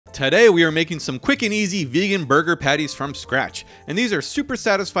Today we are making some quick and easy vegan burger patties from scratch, and these are super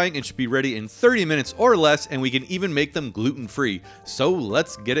satisfying and should be ready in 30 minutes or less, and we can even make them gluten-free. So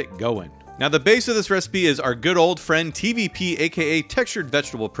let's get it going. Now the base of this recipe is our good old friend TVP, aka textured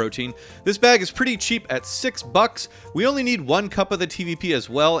vegetable protein. This bag is pretty cheap at $6. We only need 1 cup of the TVP as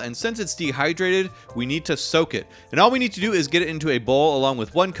well, and since it's dehydrated, we need to soak it. And all we need to do is get it into a bowl along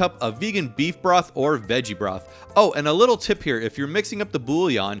with 1 cup of vegan beef broth or veggie broth. Oh, and a little tip here, if you're mixing up the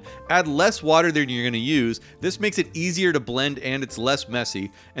bouillon, add less water than you're going to use. This makes it easier to blend and it's less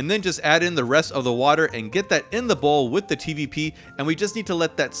messy. And then just add in the rest of the water and get that in the bowl with the TVP, and we just need to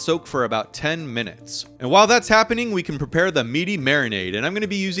let that soak for about 10 minutes. And while that's happening, we can prepare the meaty marinade, and I'm going to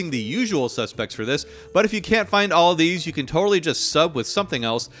be using the usual suspects for this, but if you can't find all of these, you can totally just sub with something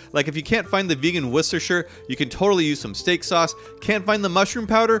else. Like if you can't find the vegan Worcestershire, you can totally use some steak sauce. Can't find the mushroom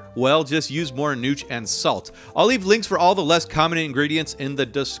powder? Well, just use more nooch and salt. I'll leave links for all the less common ingredients in the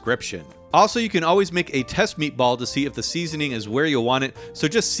description. Also, you can always make a test meatball to see if the seasoning is where you want it, so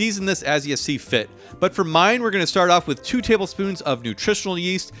just season this as you see fit. But for mine, we're going to start off with 2 tablespoons of nutritional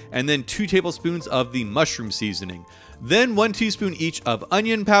yeast and then 2 tablespoons of the mushroom seasoning. Then 1 teaspoon each of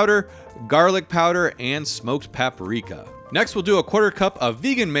onion powder, garlic powder, and smoked paprika. Next, we'll do a 1/4 cup of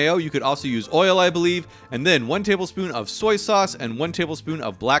vegan mayo. You could also use oil, I believe. And then 1 tablespoon of soy sauce and 1 tablespoon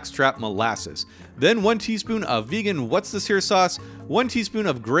of blackstrap molasses. Then 1 teaspoon of vegan what's this here sauce, 1 teaspoon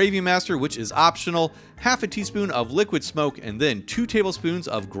of gravy master, which is optional, half a teaspoon of liquid smoke, and then 2 tablespoons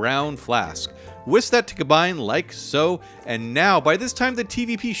of ground flask. Whisk that to combine like so, and now by this time the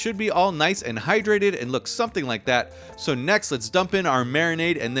TVP should be all nice and hydrated and look something like that. So next, let's dump in our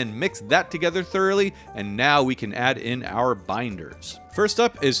marinade and then mix that together thoroughly, and now we can add in our binders. First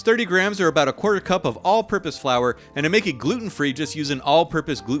up is 30 grams or about a 1/4 cup of all-purpose flour, and to make it gluten-free, just use an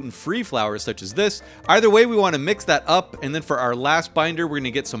all-purpose gluten-free flour such as this. Either way, we want to mix that up, and then for our last binder, we're going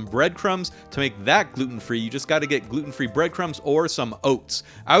to get some breadcrumbs. To make that gluten-free, you just got to get gluten-free breadcrumbs or some oats.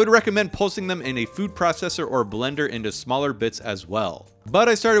 I would recommend pulsing them in a food processor or blender into smaller bits as well. But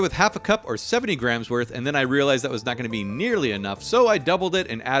I started with half a cup or 70 grams worth, and then I realized that was not going to be nearly enough, so I doubled it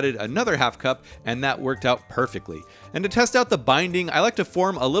and added another half cup, and that worked out perfectly. And to test out the binding, I like to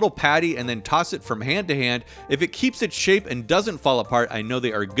form a little patty and then toss it from hand to hand. If it keeps its shape and doesn't fall apart, I know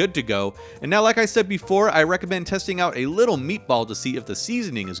they are good to go. And now, like I said before, I recommend testing out a little meatball to see if the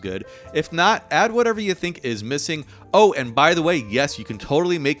seasoning is good. If not, add whatever you think is missing. Oh, and by the way, yes, you can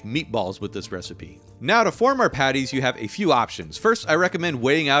totally make meatballs with this recipe. Now to form our patties, you have a few options. First, I recommend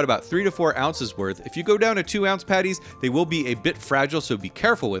weighing out about 3 to 4 ounces worth. If you go down to 2-ounce patties, they will be a bit fragile, so be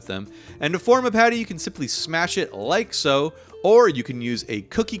careful with them. And to form a patty, you can simply smash it like so, or you can use a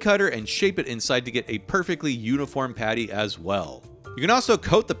cookie cutter and shape it inside to get a perfectly uniform patty as well. You can also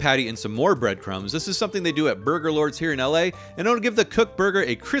coat the patty in some more breadcrumbs. This is something they do at Burger Lords here in LA, and it'll give the cooked burger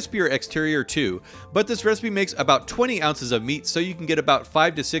a crispier exterior too. But this recipe makes about 20 ounces of meat, so you can get about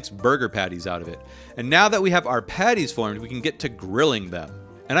 5 to 6 burger patties out of it. And now that we have our patties formed, we can get to grilling them.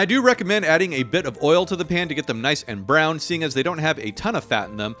 And I do recommend adding a bit of oil to the pan to get them nice and brown, seeing as they don't have a ton of fat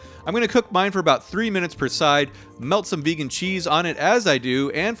in them. I'm going to cook mine for about 3 minutes per side, melt some vegan cheese on it as I do,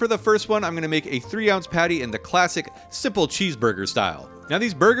 and for the first one, I'm going to make a 3-ounce patty in the classic simple cheeseburger style. Now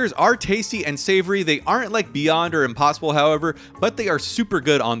these burgers are tasty and savory. They aren't like Beyond or Impossible, however, but they are super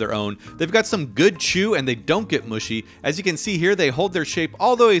good on their own. They've got some good chew and they don't get mushy. As you can see here, they hold their shape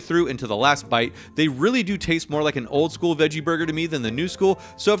all the way through into the last bite. They really do taste more like an old school veggie burger to me than the new school,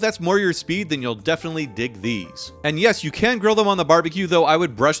 so if that's more your speed, then you'll definitely dig these. And yes, you can grill them on the barbecue, though I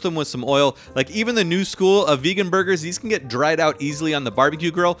would brush them with some oil. Like even the new school of vegan burgers, these can get dried out easily on the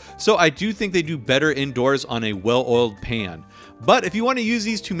barbecue grill, so I do think they do better indoors on a well-oiled pan. But if you want to use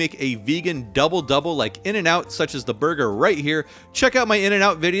these to make a vegan double-double like In-N-Out, such as the burger right here, check out my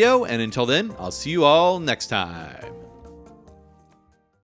In-N-Out video, and until then, I'll see you all next time.